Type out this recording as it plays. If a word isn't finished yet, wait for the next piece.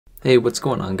Hey, what's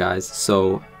going on, guys?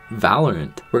 So,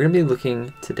 Valorant. We're going to be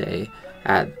looking today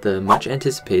at the much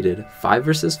anticipated 5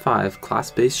 vs 5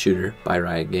 class-based shooter by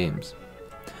Riot Games.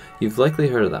 You've likely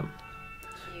heard of them.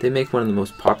 They make one of the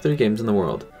most popular games in the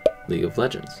world, League of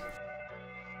Legends.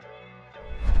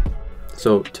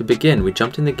 So, to begin, we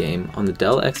jumped in the game on the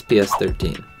DELL XPS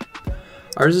 13.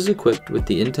 Ours is equipped with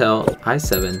the Intel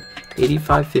i7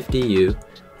 8550U,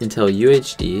 Intel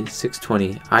UHD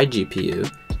 620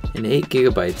 iGPU, and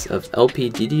 8GB of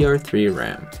LPDDR3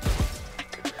 RAM.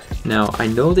 Now, I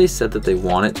know they said that they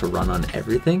want it to run on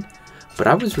everything, but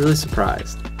I was really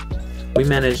surprised. We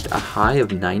managed a high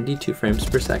of 92 frames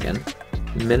per second,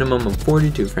 minimum of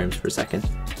 42 frames per second,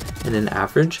 and an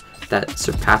average that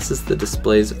surpasses the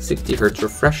display's 60Hz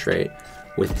refresh rate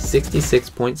with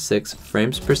 66.6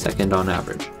 frames per second on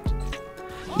average.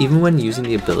 Even when using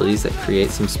the abilities that create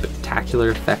some spectacular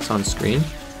effects on screen,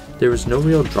 there was no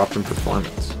real drop in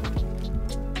performance.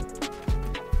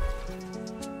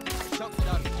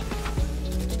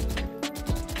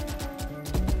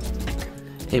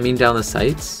 Aiming down the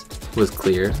sights was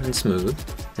clear and smooth,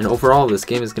 and overall this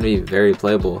game is going to be very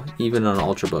playable even on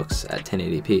Ultrabooks at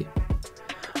 1080p.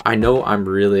 I know I'm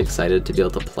really excited to be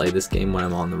able to play this game when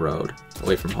I'm on the road,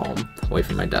 away from home, away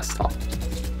from my desktop.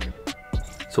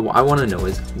 So what I want to know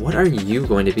is, what are you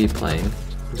going to be playing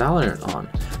Valorant on?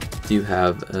 Do you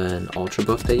have an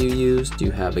Ultrabook that you use? Do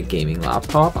you have a gaming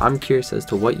laptop? I'm curious as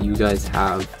to what you guys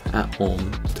have at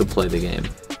home to play the game,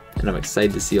 and I'm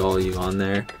excited to see all of you on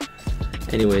there.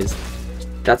 Anyways,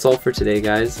 that's all for today,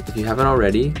 guys. If you haven't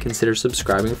already, consider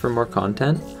subscribing for more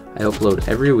content. I upload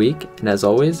every week, and as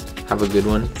always, have a good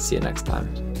one. See you next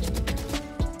time.